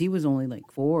upstairs, because he was only like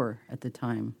 4 at the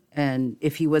time. And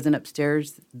if he wasn't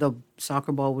upstairs, the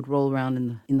soccer ball would roll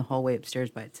around in the hallway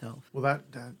upstairs by itself. Well,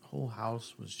 that whole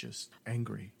house was just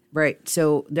angry. Right.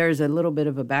 So there's a little bit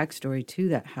of a backstory to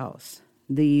that house.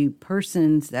 The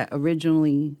persons that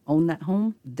originally owned that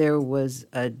home, there was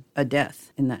a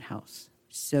death in that house.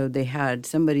 So they had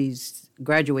somebody's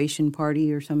graduation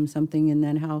party or something in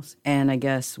that house. And I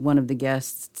guess one of the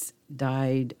guests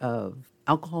died of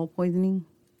alcohol poisoning.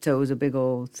 So it was a big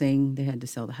old thing. They had to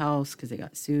sell the house because they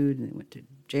got sued and they went to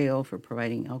jail for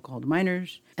providing alcohol to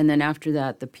minors. And then after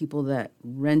that, the people that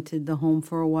rented the home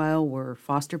for a while were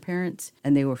foster parents,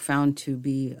 and they were found to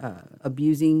be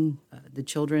abusing the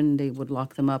children. They would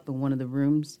lock them up in one of the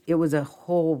rooms. It was a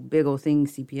whole big old thing.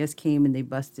 CPS came and they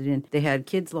busted in. They had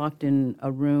kids locked in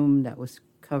a room that was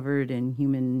covered in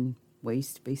human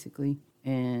waste, basically,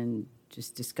 and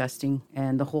just disgusting.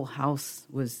 And the whole house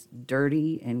was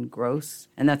dirty and gross.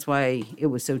 And that's why it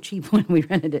was so cheap when we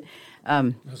rented it.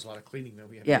 There was a lot of cleaning that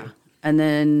we had to do. And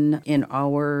then in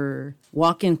our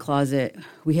walk-in closet,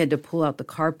 we had to pull out the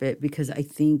carpet because I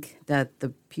think that the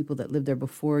people that lived there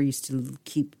before used to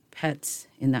keep pets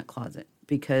in that closet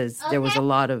because there was a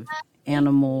lot of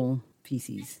animal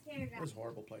feces. It was a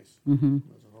horrible place. Mm-hmm.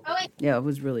 Yeah, it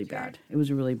was really bad. It was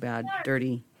a really bad,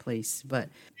 dirty place. But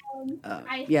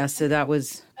so that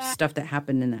was stuff that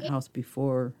happened in that house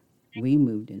before we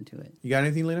moved into it. You got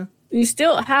anything, Lena? You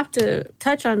still have to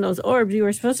touch on those orbs. You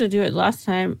were supposed to do it last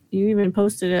time. You even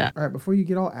posted it. All right, before you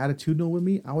get all attitudinal with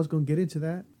me, I was going to get into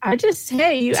that. I just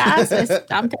say you asked.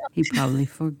 I'm He probably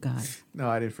forgot. No,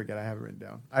 I didn't forget. I have it written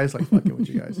down. I just like fucking with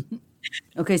you guys.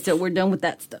 Okay, so we're done with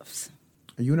that stuff.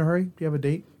 Are you in a hurry? Do you have a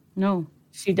date? No.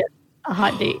 She did a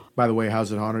hot date. By the way,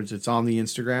 how's it honored? It's on the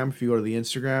Instagram. If you go to the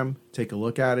Instagram, take a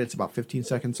look at it. It's about 15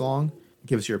 seconds long.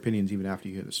 Give us your opinions even after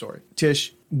you hear the story.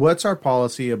 Tish, what's our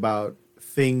policy about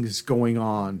things going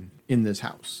on in this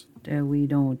house? We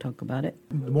don't talk about it.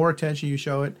 The more attention you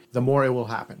show it, the more it will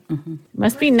happen. Mm-hmm.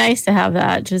 Must be nice to have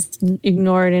that. Just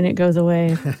ignore it and it goes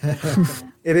away.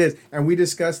 It is. And we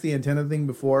discussed the antenna thing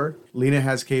before. Lena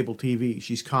has cable TV.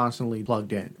 She's constantly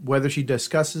plugged in. Whether she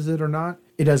discusses it or not,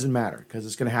 it doesn't matter because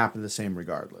it's going to happen the same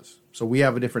regardless. So we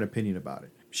have a different opinion about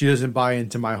it. She doesn't buy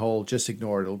into my whole just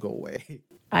ignore it, it'll go away.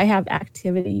 I have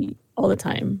activity all the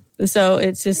time. So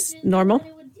it's just normal.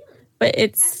 But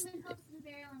it's...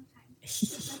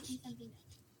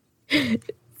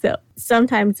 So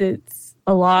sometimes it's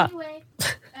a lot. Anyway,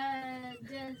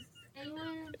 does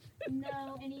anyone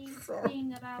know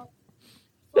anything about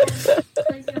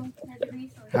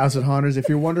House of Haunters? If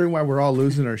you're wondering why we're all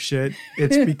losing our shit,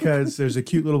 it's because there's a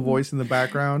cute little voice in the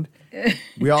background.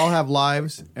 We all have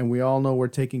lives, and we all know we're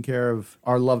taking care of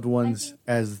our loved ones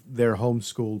as they're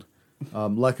homeschooled.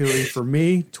 Luckily for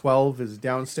me, 12 is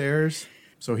downstairs,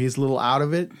 so he's a little out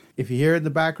of it. If you hear it in the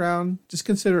background, just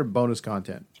consider it bonus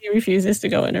content. She refuses to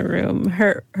go in her room.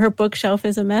 Her bookshelf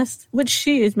is a mess, which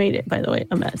she has made it, by the way,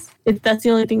 a mess. That's the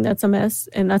only thing that's a mess,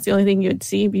 and that's the only thing you would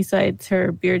see besides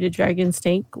her bearded dragon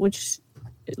snake, which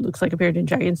it looks like a bearded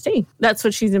dragon snake. That's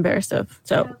what she's embarrassed of.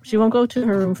 So she won't go to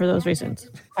her room for those reasons.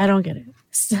 I don't get it.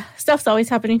 Stuff's always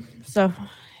happening. So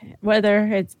whether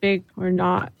it's big or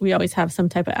not, we always have some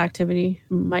type of activity.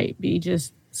 Might be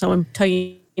just someone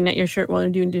tugging at your shirt while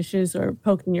you're doing dishes or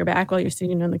poking your back while you're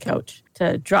sitting on the couch,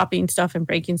 to dropping stuff and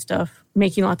breaking stuff,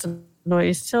 making lots of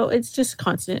noise. So it's just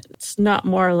constant. It's not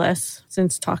more or less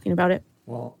since talking about it.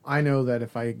 Well, I know that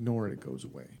if I ignore it, it goes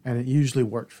away. And it usually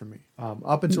worked for me.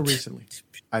 Up until recently,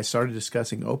 I started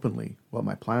discussing openly what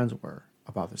my plans were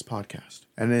about this podcast.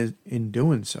 And in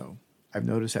doing so, I've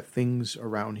noticed that things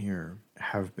around here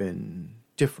have been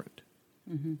different.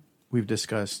 Mm-hmm. We've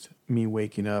discussed me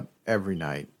waking up every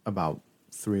night about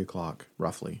 3 o'clock,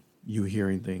 roughly. You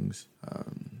hearing things.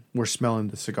 We're smelling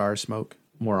the cigar smoke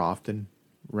more often,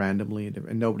 randomly,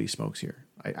 and nobody smokes here.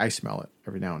 I smell it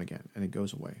every now and again, and it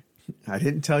goes away. I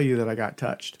didn't tell you that I got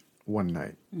touched one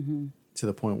night to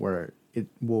the point where it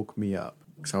woke me up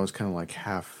because I was kind of like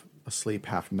half asleep,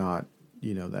 half not.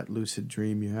 You know, that lucid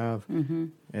dream you have. Mm-hmm.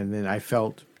 And then I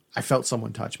felt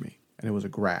someone touch me, and it was a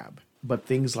grab. But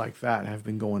things like that have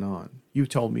been going on. You've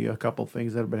told me a couple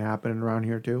things that have been happening around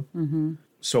here too. Mm-hmm.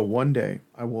 So one day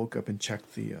I woke up and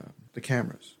checked the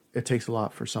cameras. It takes a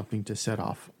lot for something to set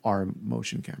off our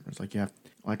motion cameras. Like you have,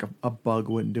 like a bug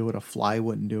wouldn't do it, a fly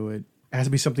wouldn't do it. It has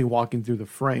to be something walking through the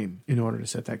frame in order to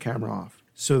set that camera off.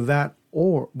 So that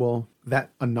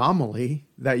anomaly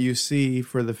that you see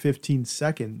for the 15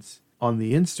 seconds on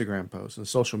the Instagram post, the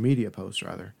social media post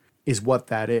rather, is what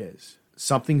that is.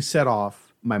 Something set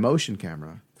off my motion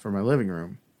camera for my living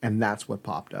room, And that's what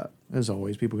popped up. As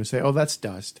always, people can say, oh, that's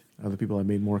dust. Other people have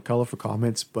made more colorful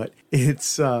comments, but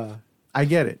it's, I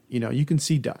get it. You know, you can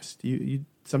see dust. You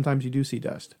sometimes you do see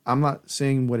dust. I'm not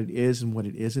saying what it is and what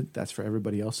it isn't. That's for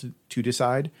everybody else to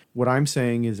decide. What I'm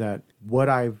saying is that what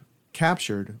I've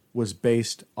captured was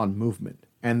based on movement,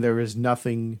 and there is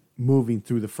nothing moving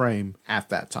through the frame at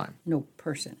that time. No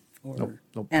person or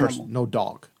no animal. person, no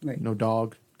dog, Right. no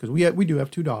dog. Because we do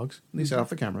have 2 dogs. They set off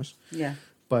the cameras. Yeah.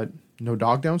 But no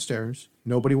dog downstairs.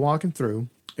 Nobody walking through.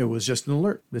 It was just an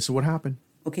alert. This is what happened.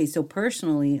 Okay, so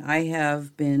personally, I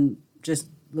have been just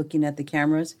looking at the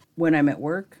cameras when I'm at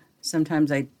work.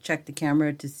 Sometimes I check the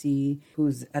camera to see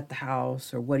who's at the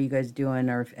house or what are you guys doing,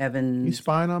 or if Evan... You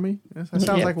spying on me? That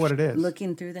sounds like what it is.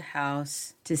 Looking through the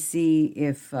house to see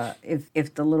if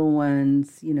the little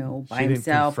one's, you know, by She didn't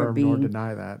himself or confirm being nor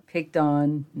deny that. picked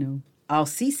on. You know, I'll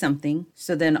see something,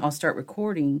 so then I'll start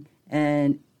recording,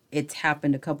 and it's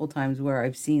happened a couple times where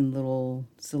I've seen little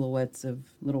silhouettes of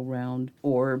little round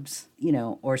orbs, you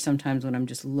know, or sometimes when I'm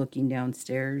just looking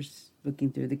downstairs, looking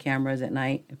through the cameras at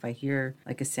night, if I hear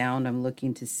like a sound, I'm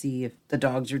looking to see if the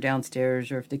dogs are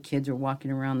downstairs or if the kids are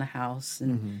walking around the house,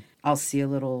 and I'll see a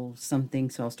little something,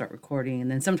 so I'll start recording. And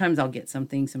then sometimes I'll get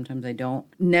something, sometimes I don't.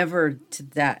 Never to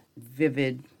that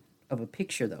vivid of a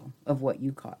picture, though, of what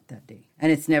you caught that day.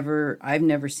 And I've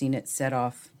never seen it set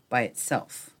off by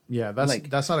itself. Yeah,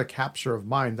 that's not a capture of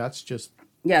mine. That's just...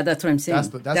 Yeah, that's what I'm saying. That's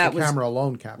the camera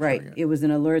alone capturing right. it. It was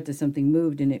an alert that something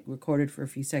moved, and it recorded for a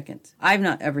few seconds. I've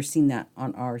not ever seen that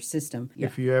on our system. Yeah.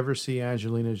 If you ever see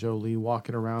Angelina Jolie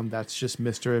walking around, that's just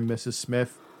Mr. and Mrs.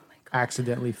 Smith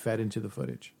accidentally fed into the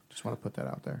footage. Just want to put that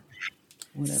out there.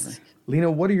 Whatever. Lena,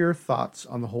 what are your thoughts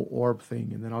on the whole orb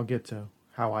thing? And then I'll get to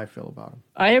how I feel about them.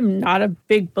 I am not a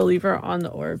big believer on the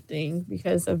orb thing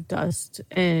because of dust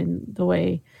and the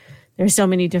way there's so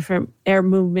many different air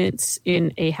movements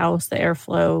in a house, the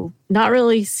airflow. Not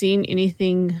really seeing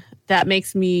anything that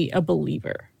makes me a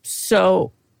believer.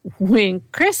 So when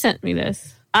Chris sent me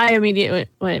this, I immediately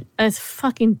went, it's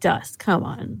fucking dust. Come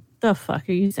on. The fuck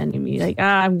are you sending me? Like,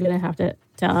 I'm going to have to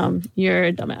tell him you're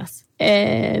a dumbass.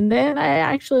 And then I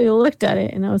actually looked at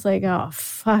it and I was like, oh,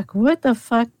 fuck, what the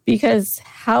fuck? Because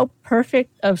how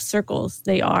perfect of circles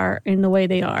they are in the way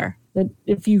they are. That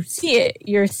if you see it,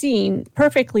 you're seeing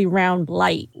perfectly round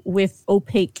light with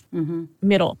opaque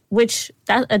middle, which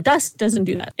a dust doesn't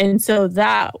do that. And so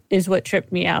that is what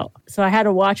tripped me out. So I had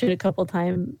to watch it a couple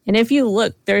times. And if you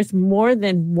look, there's more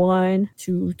than 1,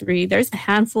 2, 3. There's a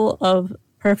handful of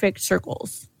perfect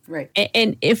circles. Right.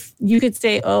 And if you could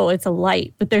say, oh, it's a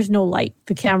light, but there's no light.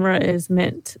 The camera is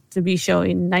meant to be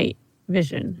showing night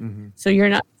vision. So you're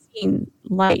not seeing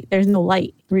light. There's no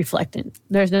light reflecting.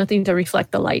 There's nothing to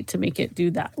reflect the light to make it do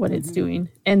that, what it's doing.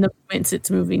 And the movements it's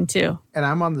moving too. And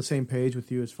I'm on the same page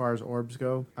with you as far as orbs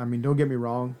go. I mean, don't get me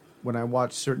wrong. When I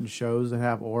watch certain shows that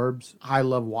have orbs, I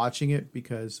love watching it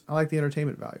because I like the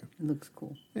entertainment value. It looks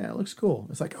cool. Yeah, it looks cool.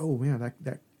 It's like, oh man,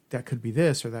 that could be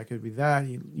this or that could be that.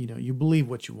 You know, you believe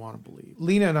what you want to believe.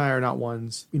 Lena and I are not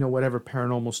ones, you know, whatever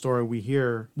paranormal story we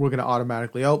hear, we're going to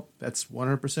automatically, oh, that's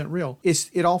 100% real.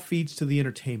 It all feeds to the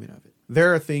entertainment of it.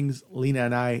 There are things Lena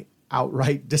and I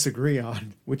outright disagree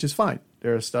on, which is fine.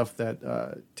 There is stuff that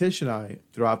Tisha and I,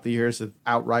 throughout the years, have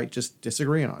outright just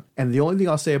disagree on. And the only thing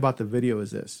I'll say about the video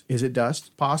is this. Is it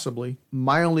dust? Possibly.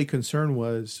 My only concern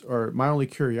was, or my only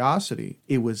curiosity,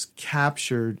 it was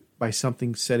captured by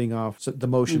something setting off the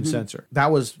motion sensor.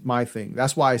 That was my thing.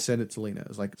 That's why I sent it to Lena. It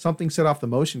was like something set off the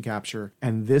motion capture,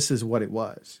 and this is what it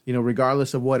was. You know,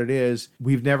 regardless of what it is,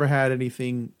 we've never had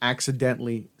anything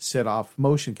accidentally set off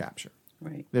motion capture.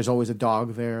 Right. There's always a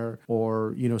dog there,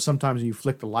 or, you know, sometimes you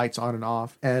flick the lights on and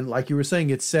off. And like you were saying,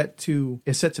 it's set to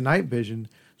night vision.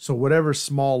 So whatever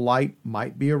small light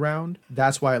might be around,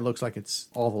 that's why it looks like it's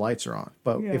all the lights are on.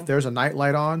 But if there's a night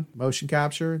light on, motion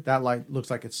capture, that light looks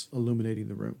like it's illuminating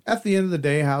the room. At the end of the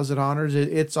day, how's it honored?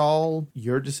 It's all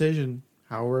your decision,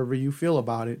 however you feel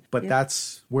about it. But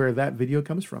that's where that video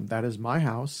comes from. That is my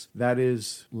house. That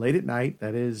is late at night.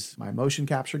 That is my motion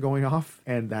capture going off.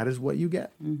 And that is what you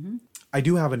get. I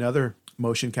do have another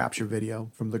motion capture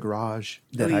video from the garage.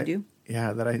 That you do?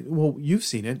 Yeah, well, you've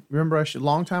seen it. Remember a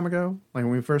long time ago, like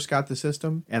when we first got the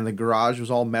system and the garage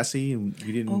was all messy and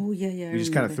you didn't. Oh, yeah. You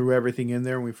just kind of threw everything in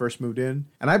there when we first moved in.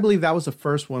 And I believe that was the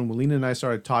first one when Lena and I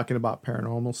started talking about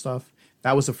paranormal stuff.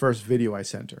 That was the first video I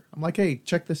sent her. I'm like, hey,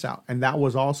 check this out. And that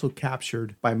was also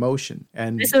captured by motion.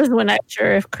 And this is when I'm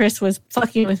sure if Chris was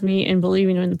fucking with me and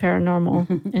believing in the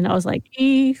paranormal. And I was like,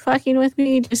 he fucking with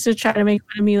me just to try to make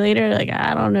fun of me later? Like,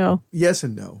 I don't know. yes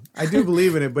and no. I do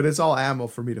believe in it, but it's all ammo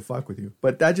for me to fuck with you.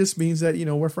 But that just means that,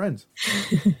 we're friends.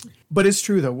 But it's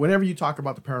true, though. Whenever you talk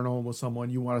about the paranormal with someone,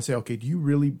 you want to say, okay, do you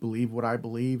really believe what I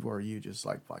believe, or are you just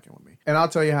like fucking with me? And I'll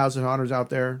tell you, House and Hunters out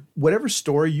there, whatever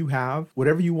story you have,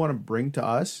 whatever you want to bring to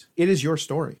us, it is your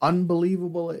story.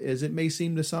 Unbelievable as it may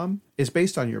seem to some, it's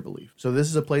based on your belief. So this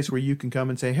is a place where you can come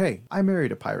and say, hey, I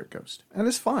married a pirate ghost. And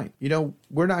it's fine.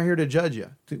 We're not here to judge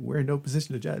you. We're in no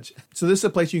position to judge. So this is a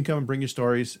place you can come and bring your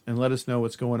stories and let us know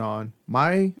what's going on.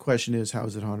 My question is,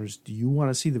 House and Hunters, do you want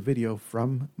to see the video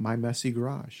from my messy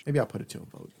garage? Maybe I'll put it to a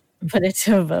vote. Put it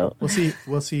to a vote.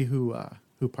 We'll see who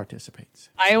participates.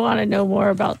 I want to know more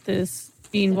about this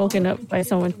being woken up by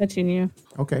someone touching you.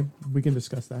 Okay, we can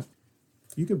discuss that.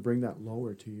 You can bring that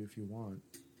lower to you if you want.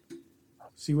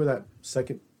 See where that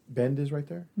second bend is right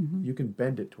there? Mm-hmm. You can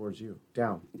bend it towards you.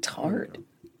 Down. It's hard.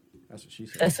 That's what she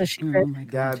said. That's what she said. Oh my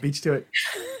God. Yeah, beach to it.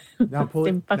 Now pull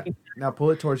it. Now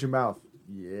pull it towards your mouth.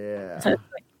 Yeah.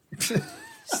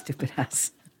 Stupid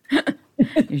ass.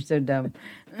 You're so dumb.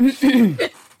 If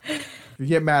you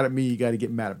get mad at me, you got to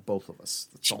get mad at both of us.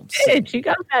 That's all I'm saying. She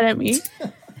got mad at me.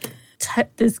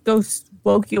 This ghost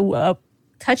woke you up,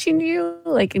 touching you.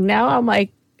 Like now, I'm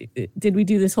like, did we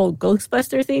do this whole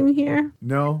Ghostbuster thing here?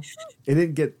 No, it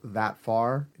didn't get that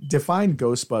far. Define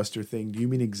Ghostbuster thing. Do you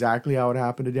mean exactly how it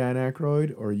happened to Dan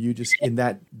Aykroyd, or are you just in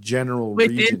that general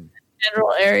region?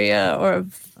 General area or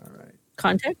all right.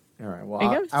 context? All right.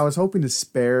 Well, I was hoping to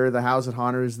spare the House of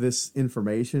Hunters this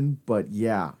information, but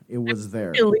yeah, it was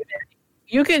there.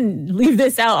 You can leave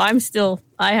this out.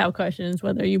 I have questions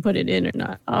whether you put it in or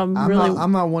not. I'm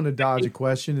not one to dodge a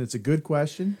question. It's a good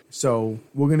question. So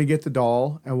we're going to get the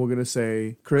doll and we're going to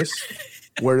say, Chris,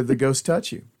 where did the ghost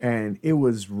touch you? And it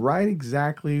was right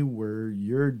exactly where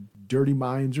your dirty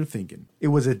minds are thinking. It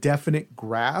was a definite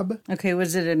grab. Okay,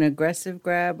 was it an aggressive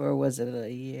grab or was it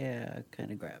a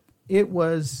kind of grab? It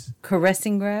was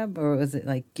caressing grab, or was it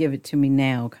like give it to me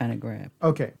now kind of grab?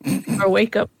 Okay. Or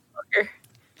wake up.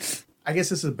 I guess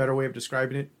this is a better way of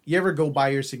describing it. You ever go by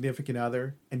your significant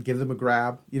other and give them a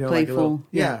grab? Playful. Like a little,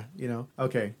 yeah.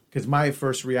 Okay. Because my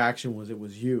first reaction was it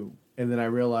was you. And then I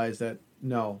realized that,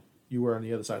 no, you were on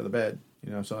the other side of the bed.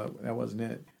 So that wasn't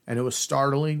it. And it was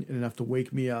startling and enough to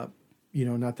wake me up.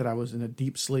 Not that I was in a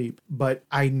deep sleep. But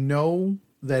I know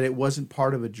that it wasn't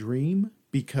part of a dream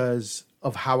because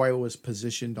of how I was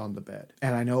positioned on the bed.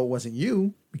 And I know it wasn't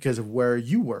you because of where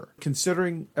you were.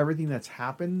 Considering everything that's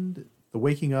happened, the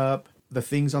waking up, the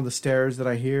things on the stairs that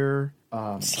I hear,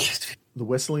 the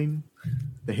whistling,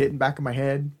 the hitting back of my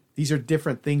head. These are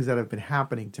different things that have been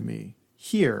happening to me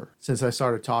here since I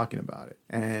started talking about it.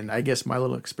 And I guess my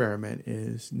little experiment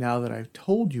is, now that I've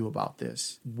told you about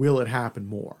this, will it happen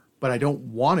more? But I don't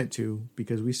want it to,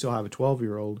 because we still have a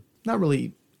 12-year-old, not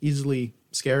really easily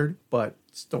scared, but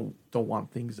still don't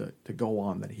want things to go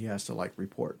on that he has to like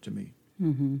report to me.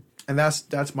 Mm-hmm. And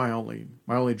that's my only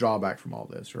drawback from all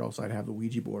this, or else I'd have the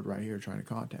Ouija board right here trying to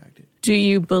contact it. Do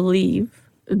you believe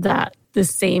that the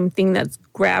same thing that's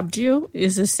grabbed you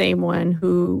is the same one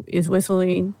who is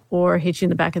whistling or hit you in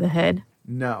the back of the head?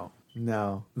 No.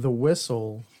 The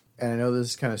whistle, and I know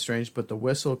this is kind of strange, but the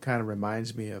whistle kind of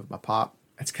reminds me of my pop.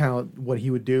 That's kind of what he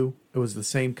would do. It was the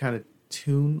same kind of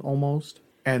tune almost.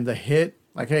 And the hit,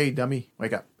 like, hey, dummy,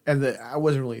 wake up. And I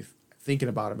wasn't really thinking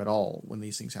about him at all when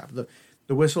these things happened.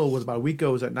 The whistle was about a week ago.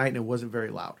 It was at night, and it wasn't very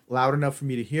loud. Loud enough for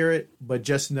me to hear it, but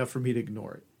just enough for me to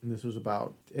ignore it. And this was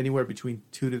about anywhere between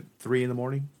 2 to 3 in the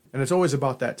morning. And it's always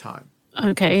about that time.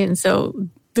 Okay, and so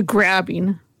the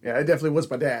grabbing. Yeah, it definitely was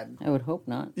my dad. I would hope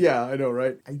not. Yeah, I know,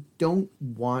 right? I don't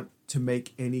want to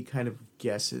make any kind of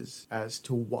guesses as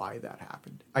to why that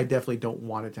happened. I definitely don't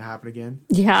want it to happen again.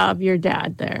 You have your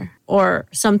dad there, or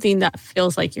something that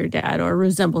feels like your dad or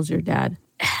resembles your dad.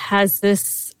 Has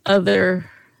this other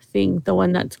thing, the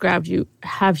one that's grabbed you,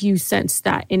 have you sensed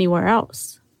that anywhere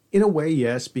else? In a way,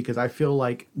 yes, because I feel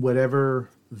like whatever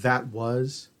that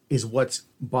was is what's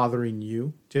bothering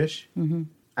you, Tish. Mm-hmm.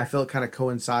 I feel it kind of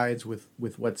coincides with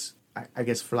what's, I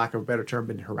guess, for lack of a better term,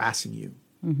 been harassing you.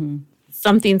 Mm-hmm.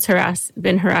 Something's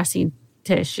been harassing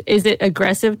Tish. Is it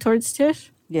aggressive towards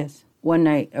Tish? Yes. One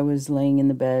night I was laying in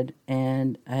the bed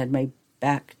and I had my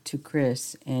back to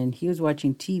Chris and he was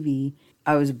watching TV.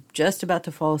 I was just about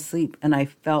to fall asleep and I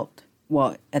felt,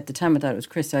 well, at the time I thought it was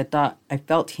Chris, so I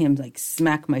felt him like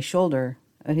smack my shoulder.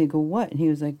 And he'd go, what? And he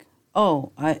was like,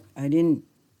 oh, I didn't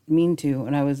mean to.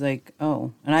 And I was like,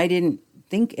 oh. And I didn't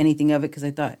think anything of it because I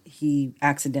thought he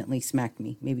accidentally smacked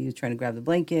me. Maybe he was trying to grab the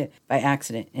blanket by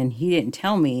accident. And he didn't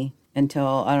tell me until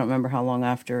I don't remember how long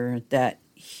after that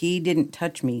he didn't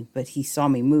touch me, but he saw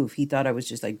me move. He thought I was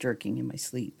just like jerking in my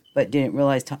sleep, but didn't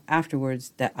realize till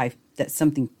afterwards that that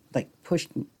something like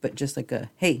pushed me, but just like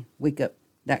a, hey, wake up,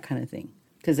 that kind of thing.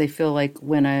 Because I feel like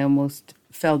when I almost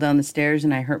fell down the stairs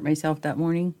and I hurt myself that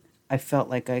morning, I felt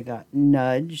like I got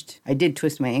nudged. I did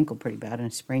twist my ankle pretty bad and I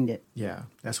sprained it. Yeah,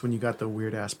 that's when you got the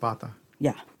weird ass pata.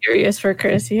 Yeah. Curious for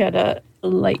Chris. He had to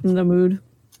lighten the mood.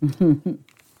 It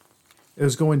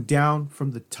was going down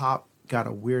from the top, got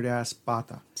a weird ass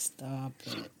pata. Stop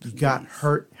it. You got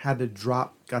hurt, had to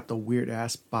drop, got the weird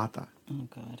ass pata. Oh,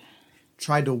 God.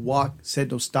 Tried to walk,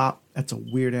 said no stop. That's a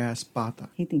weird ass pata.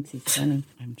 He thinks he's funny.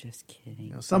 I'm just kidding.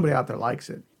 You know, somebody out there likes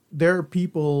it. There are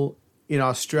people in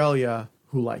Australia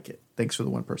who like it. Thanks for the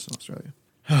one person in Australia.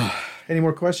 Any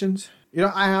more questions? You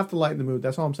know, I have to lighten the mood.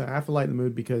 That's all I'm saying. I have to lighten the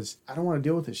mood because I don't want to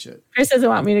deal with this shit. Chris doesn't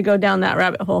want me to go down that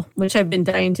rabbit hole, which I've been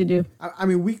dying to do. I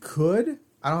mean, we could.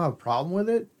 I don't have a problem with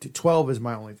it. 12 is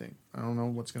my only thing. I don't know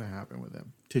what's going to happen with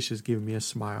them. Tisha's giving me a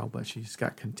smile, but she's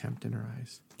got contempt in her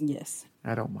eyes. Yes.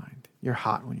 I don't mind. You're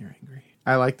hot when you're angry.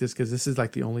 I like this because this is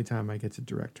like the only time I get to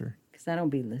direct her. Because I don't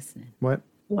be listening. What?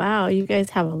 Wow, you guys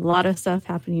have a lot of stuff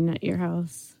happening at your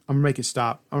house. I'm going to make it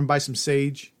stop. I'm going to buy some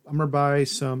sage. I'm going to buy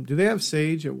some. Do they have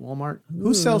sage at Walmart? Ooh.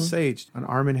 Who sells sage? An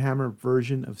Arm & Hammer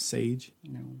version of sage?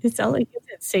 No. It sounds like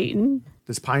it's Satan.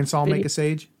 Does Pine Sol make a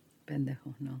sage?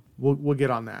 Pendejo, no. We'll get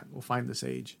on that. We'll find the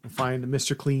sage. We'll find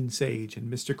Mr. Clean Sage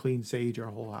and Mr. Clean Sage our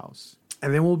whole house.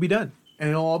 And then we'll be done. And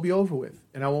it'll all be over with.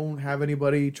 And I won't have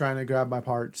anybody trying to grab my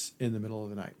parts in the middle of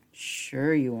the night.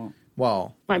 Sure you won't.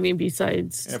 Well, I mean,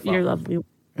 besides your lovely...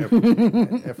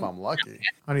 If I'm lucky.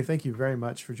 Honey, thank you very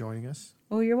much for joining us.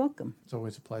 Oh, you're welcome. It's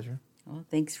always a pleasure. Well,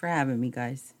 thanks for having me,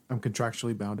 guys. I'm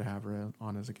contractually bound to have her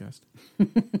on as a guest.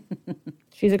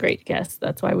 She's a great guest.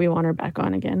 That's why we want her back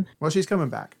on again. Well, she's coming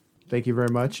back. Thank you very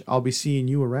much. I'll be seeing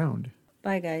you around.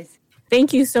 Bye, guys.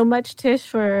 Thank you so much, Tish,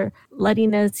 for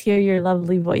letting us hear your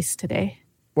lovely voice today.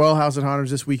 Well, House of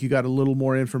Honors, this week you got a little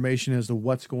more information as to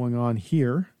what's going on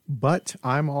here, but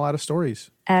I'm all out of stories.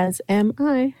 As am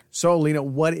I. So, Lena,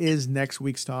 what is next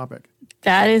week's topic?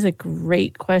 That is a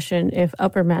great question. If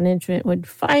upper management would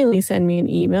finally send me an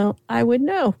email, I would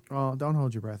know. Oh, don't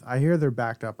hold your breath. I hear they're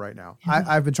backed up right now.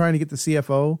 I've been trying to get the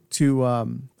CFO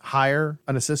to hire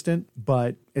an assistant,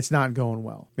 but it's not going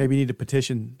well. Maybe you need a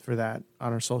petition for that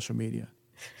on our social media.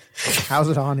 How's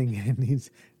it awning? It needs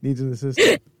an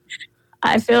assistant.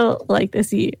 I feel like the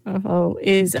CFO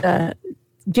is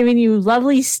giving you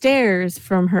lovely stares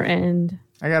from her end.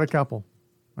 I got a couple.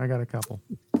 I can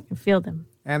feel them.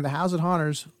 And the House of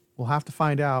Honors will have to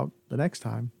find out the next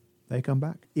time they come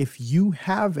back. If you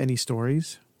have any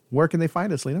stories, where can they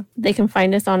find us, Lena? They can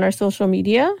find us on our social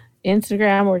media,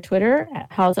 Instagram or Twitter at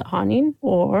How's It Haunting,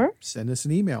 or send us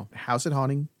an email,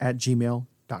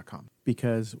 howsithaunting@gmail.com.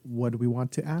 Because what do we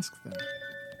want to ask them?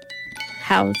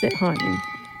 How's it haunting?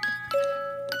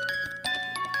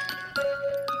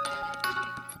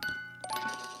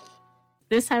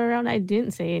 This time around, I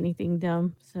didn't say anything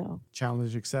dumb, so.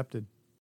 Challenge accepted.